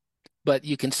 But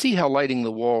you can see how lighting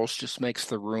the walls just makes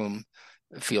the room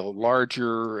feel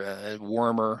larger and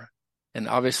warmer. And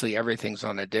obviously everything's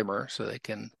on a dimmer, so they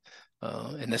can,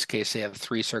 in this case, they have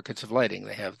 3 circuits of lighting.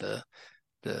 They have the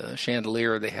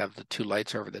chandelier, they have the 2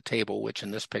 lights over the table, which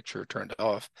in this picture are turned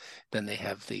off. Then they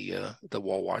have the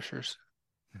wall washers.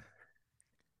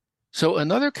 So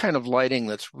another kind of lighting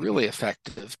that's really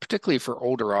effective, particularly for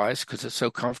older eyes because it's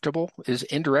so comfortable, is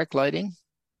indirect lighting.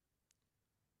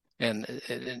 And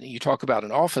you talk about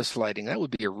an office lighting, that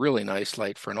would be a really nice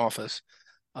light for an office.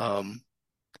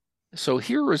 So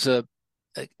here was a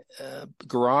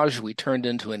garage we turned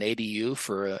into an ADU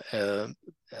for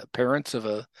parents of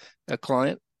a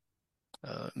client.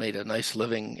 Made a nice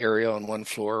living area on one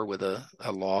floor with a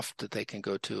loft that they can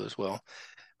go to as well.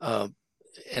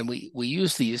 And we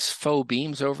use these faux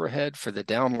beams overhead for the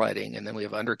down lighting, and then we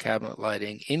have under cabinet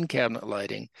lighting, in cabinet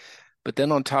lighting. But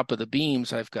then on top of the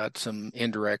beams, I've got some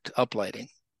indirect uplighting.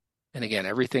 And again,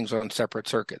 everything's on separate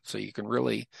circuits, so you can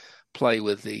really play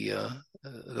with the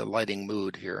lighting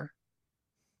mood here.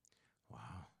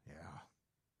 Wow, yeah.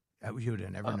 That you would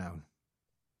have never known.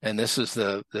 And this is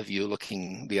the view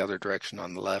looking the other direction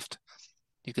on the left.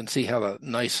 You can see how the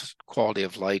nice quality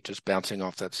of light just bouncing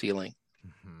off that ceiling.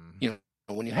 Mm-hmm.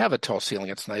 When you have a tall ceiling,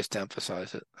 it's nice to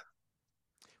emphasize it.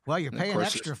 Well, you're paying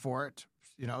extra for it,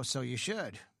 so you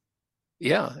should.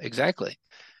 Yeah, exactly.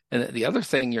 And the other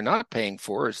thing you're not paying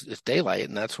for is daylight,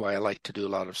 and that's why I like to do a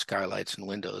lot of skylights and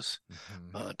windows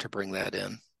to bring that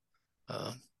in.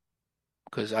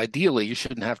 Because ideally, you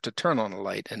shouldn't have to turn on a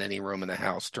light in any room in the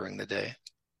house during the day.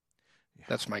 Yeah.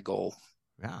 That's my goal.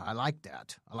 Yeah, I like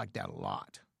that. I like that a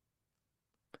lot.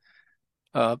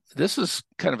 This is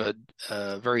kind of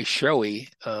a very showy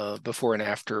before and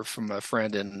after from a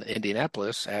friend in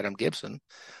Indianapolis, Adam Gibson.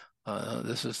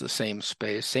 This is the same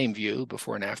space, same view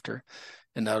before and after.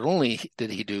 And not only did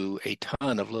he do a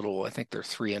ton of little, I think they're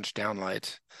 3-inch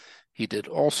downlights, he did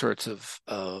all sorts of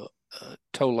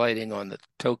toe lighting on the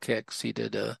toe kicks. He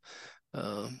did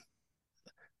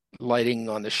lighting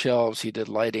on the shelves. He did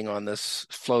lighting on this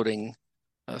floating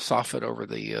soffit over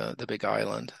the big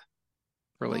island.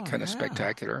 Really kind of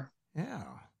spectacular. Yeah.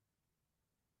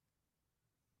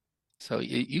 So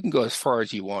you can go as far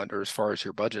as you want or as far as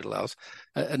your budget allows.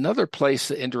 Another place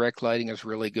that indirect lighting is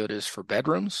really good is for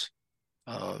bedrooms.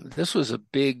 This was a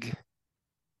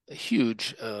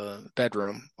huge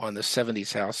bedroom on the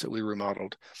 70s house that we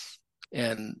remodeled.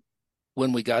 And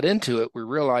when we got into it, we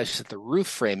realized that the roof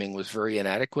framing was very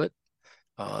inadequate.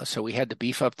 So we had to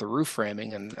beef up the roof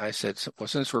framing. And I said, well,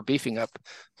 since we're beefing up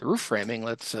the roof framing,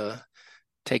 let's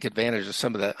take advantage of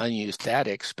some of that unused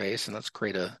attic space, and let's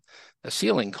create a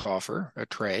ceiling coffer, a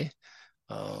tray.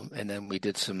 And then we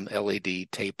did some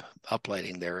LED tape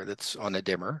uplighting there that's on a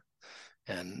dimmer,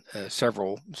 and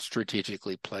several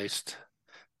strategically placed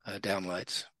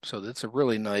downlights. So that's a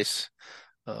really nice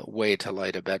way to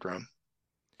light a bedroom,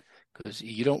 because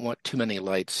you don't want too many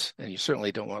lights, and you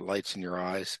certainly don't want lights in your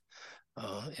eyes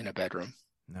in a bedroom.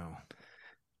 No.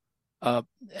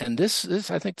 And this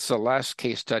I think this is the last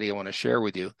case study I want to share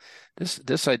with you.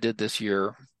 This I did this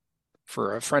year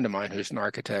for a friend of mine who's an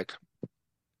architect.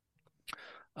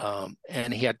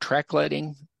 And he had track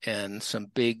lighting and some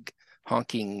big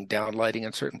honking down lighting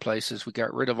in certain places. We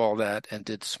got rid of all that and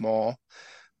did small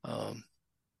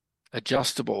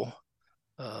adjustable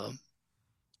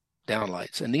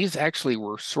downlights. And these actually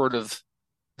were sort of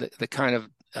the kind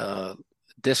of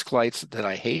disc lights that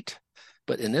I hate.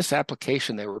 But in this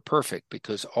application, they were perfect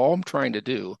because all I'm trying to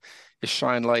do is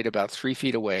shine light about 3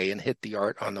 feet away and hit the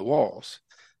art on the walls.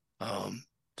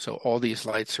 So all these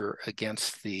lights are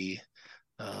against the,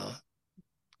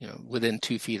 within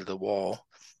 2 feet of the wall,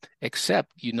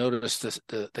 except you notice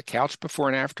the couch before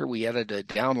and after, we added a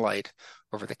downlight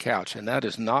over the couch. And that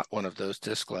is not one of those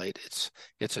disc light.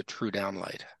 It's a true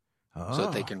downlight so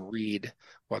that they can read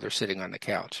while they're sitting on the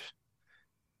couch.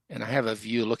 And I have a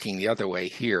view looking the other way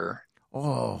here.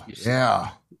 Oh, You yeah.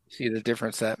 see the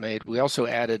difference that made. We also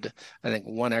added, I think,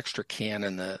 one extra can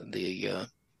in the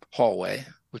hallway,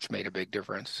 which made a big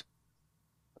difference.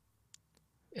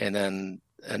 And then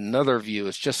another view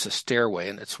is just a stairway,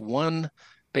 and it's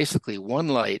basically one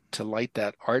light to light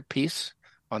that art piece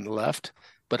on the left,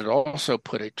 but it also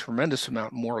put a tremendous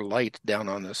amount more light down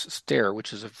on this stair,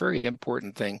 which is a very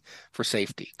important thing for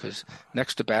safety, because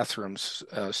next to bathrooms,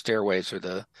 stairways are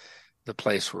the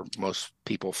place where most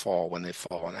people fall when they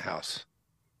fall in a house.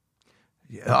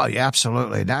 Oh, yeah,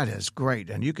 absolutely. That is great.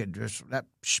 And you could just, that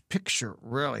picture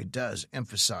really does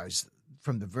emphasize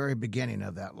from the very beginning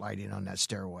of that lighting on that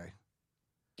stairway.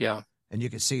 Yeah. And you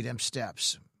can see them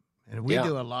steps. And we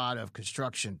do a lot of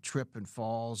construction trip and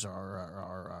falls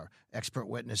or expert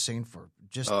witnessing for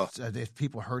just if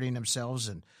people hurting themselves.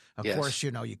 And of course,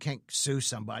 you know, you can't sue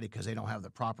somebody because they don't have the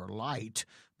proper light.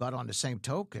 But on the same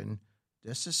token,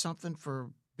 this is something for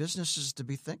businesses to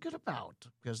be thinking about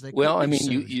because they Well, could I be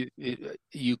mean, sued.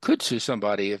 you could sue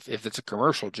somebody if it's a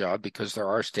commercial job because there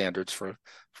are standards for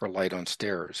light on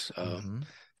stairs. Mm-hmm.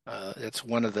 It's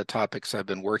one of the topics I've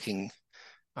been working.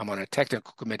 I'm on a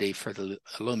technical committee for the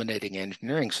Illuminating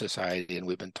Engineering Society, and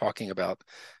we've been talking about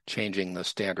changing the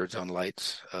standards on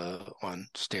lights on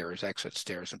stairs, exit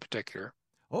stairs in particular.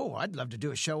 Oh, I'd love to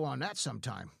do a show on that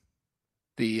sometime.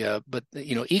 But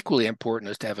you know, equally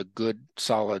important is to have a good,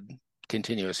 solid,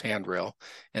 continuous handrail,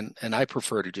 and I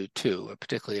prefer to do two,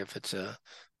 particularly if it's a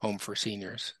home for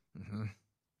seniors.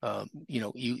 Mm-hmm. You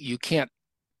know, you can't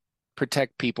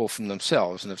protect people from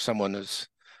themselves, and if someone is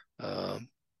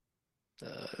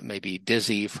maybe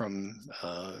dizzy from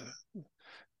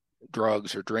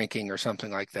drugs or drinking or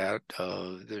something like that,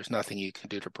 there's nothing you can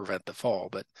do to prevent the fall,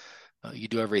 but you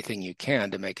do everything you can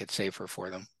to make it safer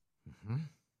for them. Mm-hmm.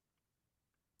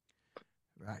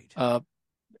 Right.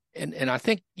 And I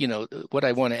think, you know, what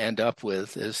I want to end up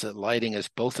with is that lighting is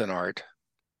both an art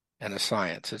and a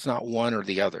science. It's not one or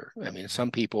the other. I mean,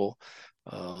 some people,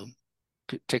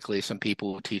 particularly some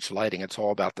people who teach lighting, it's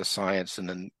all about the science and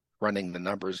then running the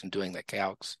numbers and doing the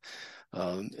calcs.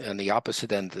 And the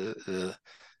opposite end, the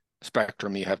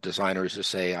spectrum, you have designers who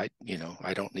say, I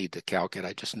don't need to calc it.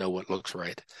 I just know what looks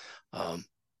right.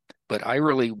 But I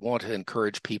really want to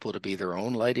encourage people to be their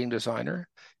own lighting designer.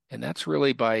 And that's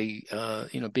really by,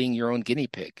 being your own guinea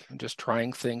pig and just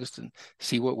trying things and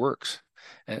see what works.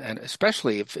 And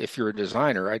especially if you're a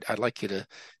designer, I'd like you to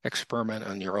experiment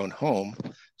on your own home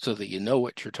so that you know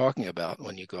what you're talking about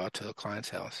when you go out to a client's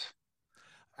house.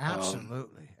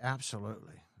 Absolutely.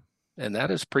 Absolutely. And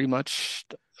that is pretty much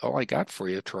all I got for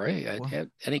you, Troy.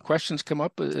 Any questions come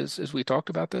up as we talked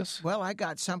about this? Well, I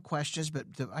got some questions, but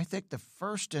I think the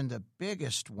first and the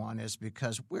biggest one is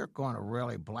because we're going to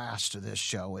really blast to this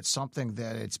show. It's something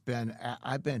that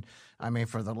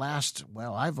for the last,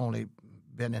 I've only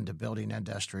been in the building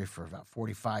industry for about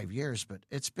 45 years, but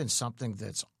it's been something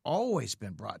that's always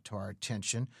been brought to our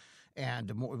attention.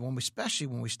 And especially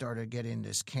when we started getting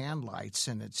this can lights,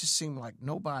 and it just seemed like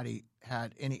nobody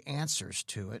had any answers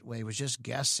to it. It was just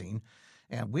guessing.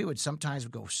 And we would sometimes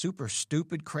go super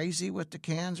stupid crazy with the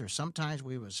cans, or sometimes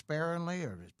we would sparingly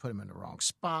or put them in the wrong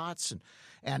spots.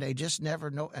 And they just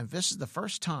never know. And this is the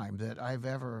first time that I've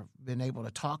ever been able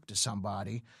to talk to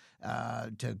somebody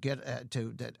that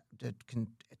can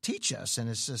teach us. And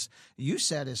it's just, you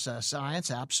said it's a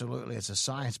science. Absolutely, it's a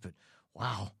science. But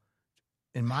wow.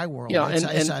 In my world,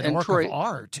 it's an work of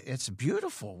art. It's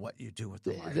beautiful what you do with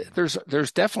the lighting.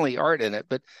 There's definitely art in it,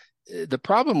 but the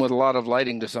problem with a lot of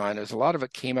lighting design is a lot of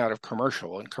it came out of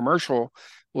commercial, and commercial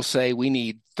will say we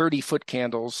need 30-foot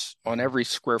candles on every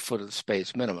square foot of the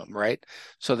space minimum, right?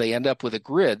 So they end up with a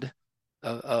grid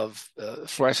of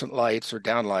fluorescent lights or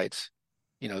downlights,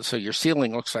 so your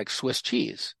ceiling looks like Swiss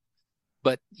cheese,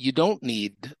 but you don't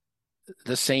need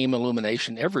the same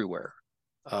illumination everywhere.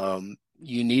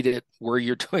 You need it where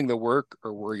you're doing the work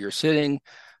or where you're sitting.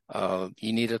 You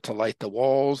need it to light the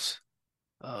walls.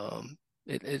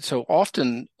 So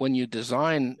often when you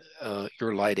design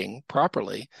your lighting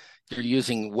properly, you're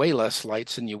using way less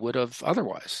lights than you would have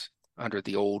otherwise under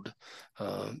the old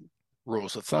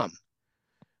rules of thumb.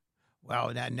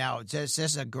 Well, now this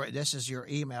is your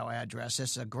email address.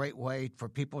 This is a great way for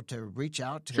people to reach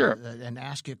out to Sure. And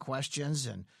ask you questions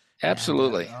and.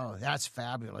 Absolutely. That's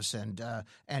fabulous.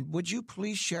 And would you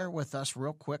please share with us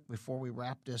real quick before we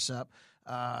wrap this up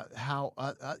how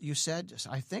you said,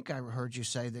 I think I heard you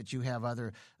say that you have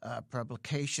other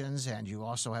publications and you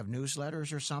also have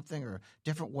newsletters or something or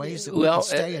different ways that we can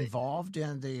stay involved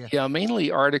in the... Yeah,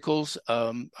 mainly articles.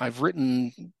 I've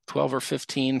written 12 or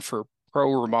 15 for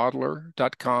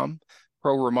ProRemodeler.com,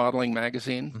 Pro Remodeling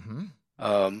Magazine.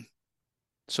 Mm-hmm.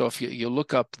 So if you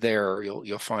look up there,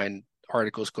 you'll find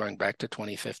articles going back to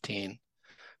 2015.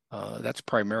 That's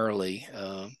primarily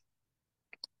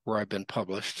where I've been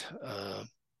published.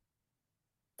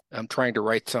 I'm trying to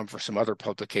write some for some other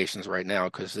publications right now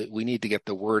because we need to get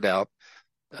the word out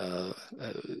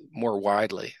more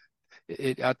widely.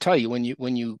 I'll tell you,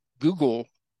 when you Google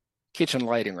kitchen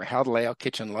lighting or how to lay out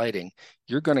kitchen lighting,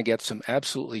 you're going to get some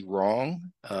absolutely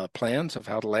wrong plans of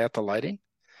how to lay out the lighting.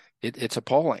 It's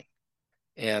appalling.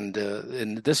 And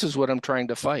this is what I'm trying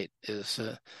to fight is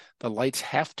the lights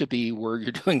have to be where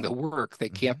you're doing the work. They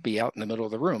can't be out in the middle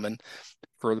of the room. And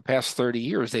for the past 30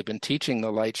 years, they've been teaching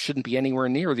the lights shouldn't be anywhere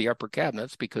near the upper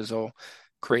cabinets because they'll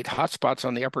create hot spots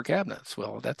on the upper cabinets.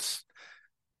 Well, that's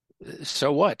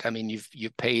so what? I mean,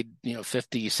 you've paid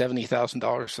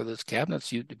 $50,000-$70,000 for those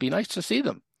cabinets. It'd be nice to see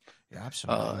them. Yeah,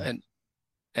 absolutely.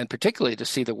 And particularly to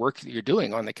see the work that you're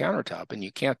doing on the countertop, and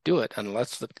you can't do it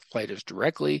unless the light is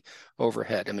directly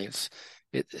overhead. I mean,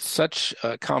 it's such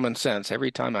common sense.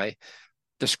 Every time I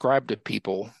describe to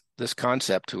people this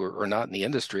concept who are not in the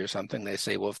industry or something, they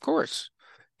say, "Well, of course,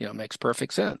 it makes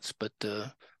perfect sense." But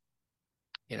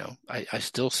I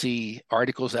still see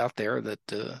articles out there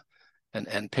that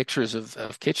and pictures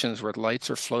of kitchens where the lights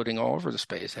are floating all over the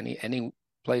space, any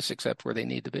place except where they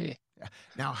need to be.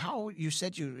 Now, how you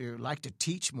said you like to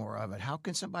teach more of it. How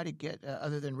can somebody get,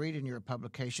 other than reading your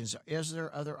publications, is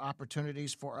there other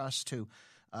opportunities for us to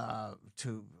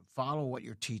follow what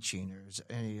you're teaching? Or is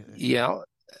any?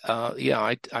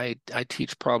 I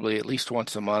teach probably at least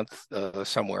once a month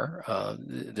somewhere.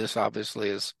 This obviously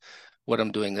is what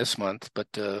I'm doing this month,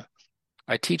 but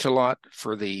I teach a lot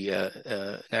for the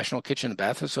National Kitchen and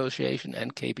Bath Association,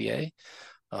 NKBA.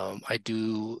 I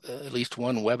do at least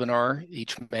one webinar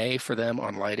each May for them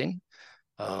on lighting,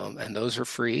 and those are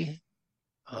free.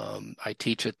 I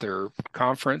teach at their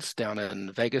conference down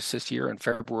in Vegas this year in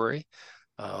February,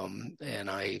 and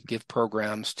I give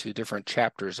programs to different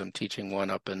chapters. I'm teaching one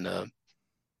up in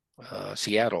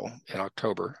Seattle in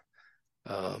October.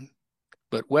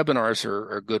 But webinars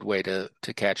are a good way to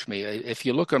catch me. If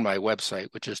you look on my website,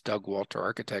 which is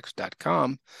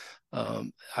DougWalterArchitects.com,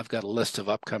 I've got a list of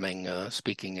upcoming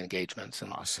speaking engagements.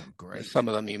 And awesome, great. Some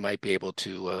of them you might be able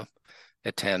to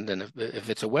attend. And if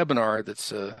it's a webinar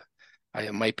that's,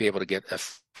 I might be able to get a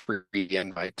free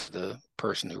invite to the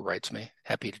person who writes me.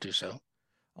 Happy to do so.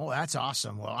 Oh, that's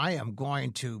awesome. Well, I am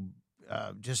going to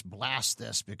just blast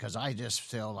this because I just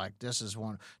feel like this is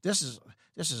one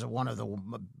of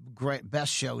the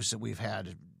best shows that we've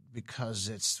had because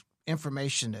it's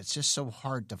information that's just so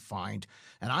hard to find.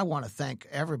 And I want to thank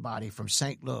everybody from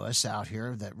St. Louis out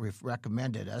here that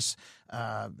recommended us,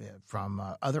 from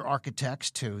other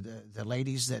architects to the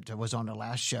ladies that was on the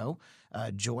last show,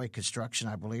 Joy Construction,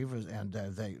 I believe, and they're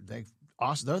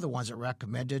the ones that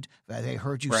recommended. They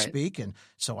heard you speak, and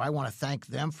so I want to thank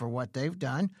them for what they've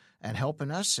done and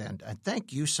helping us. And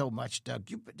thank you so much, Doug.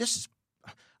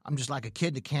 I'm just like a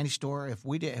kid in a candy store. If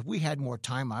we had more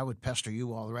time, I would pester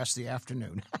you all the rest of the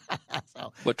afternoon.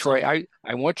 Well, Troy,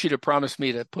 I want you to promise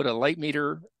me to put a light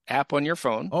meter app on your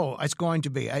phone. Oh, it's going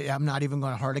to be. I'm not even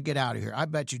going to hardly get out of here. I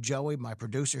bet you, Joey, my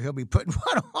producer, he'll be putting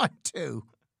one on too.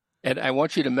 And I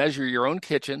want you to measure your own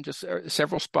kitchen, just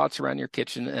several spots around your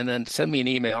kitchen, and then send me an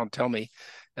email and tell me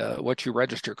what you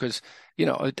register. Because,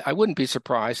 I wouldn't be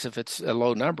surprised if it's a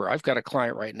low number. I've got a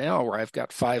client right now where I've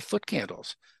got 5 foot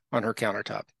candles on her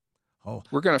countertop. Oh,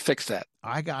 we're going to fix that.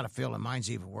 I got a feeling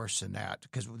mine's even worse than that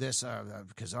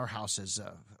because our house is,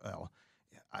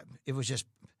 it was just,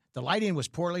 the lighting was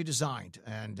poorly designed,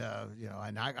 and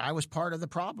and I was part of the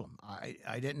problem.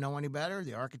 I didn't know any better.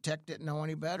 The architect didn't know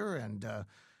any better, and so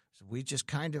we just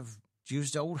kind of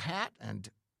used old hat, and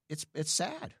it's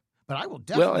sad. But I will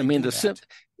definitely.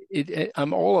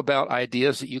 I'm all about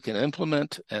ideas that you can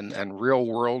implement and real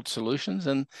world solutions,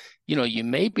 and you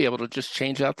may be able to just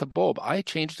change out the bulb. I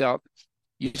changed out.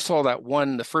 You saw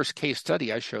the first case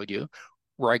study I showed you,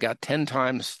 where I got 10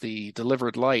 times the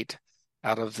delivered light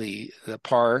out of the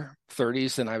PAR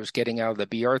 30s than I was getting out of the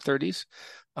BR 30s.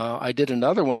 I did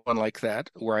another one like that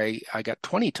where I got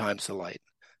 20 times the light.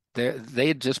 They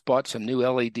had just bought some new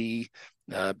LED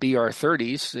BR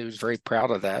 30s. He was very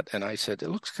proud of that. And I said, it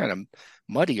looks kind of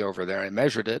muddy over there. I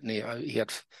measured it, and he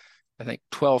had, I think,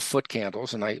 12 foot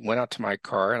candles. And I went out to my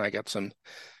car and I got some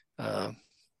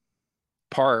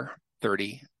PAR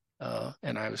 30,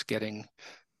 and I was getting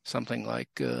something like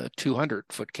 200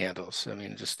 foot candles. I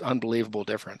mean, just unbelievable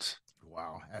difference.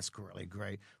 Wow, that's really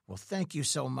great. Well, thank you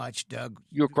so much, Doug.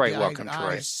 You're quite welcome, Troy.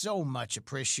 I so much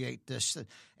appreciate this,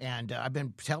 and I've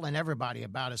been telling everybody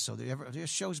about it. So this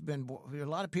show's been, a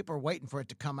lot of people are waiting for it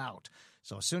to come out.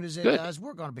 So as soon as it Good. does,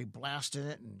 we're going to be blasting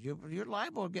it, and you're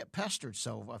liable to get pestered.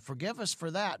 So forgive us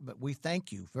for that, but we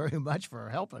thank you very much for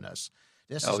helping us.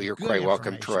 You're quite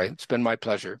welcome, Troy. It's been my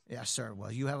pleasure. Yes, sir.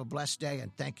 Well, you have a blessed day,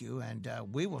 and thank you. And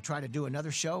we will try to do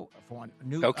another show for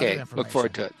new Okay, other information. look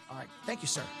forward to it. All right. Thank you,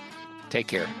 sir. Take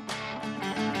care.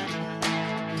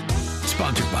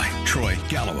 Sponsored by Troy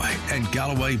Galloway and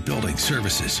Galloway Building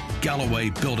Services.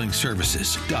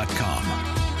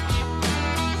 GallowayBuildingServices.com.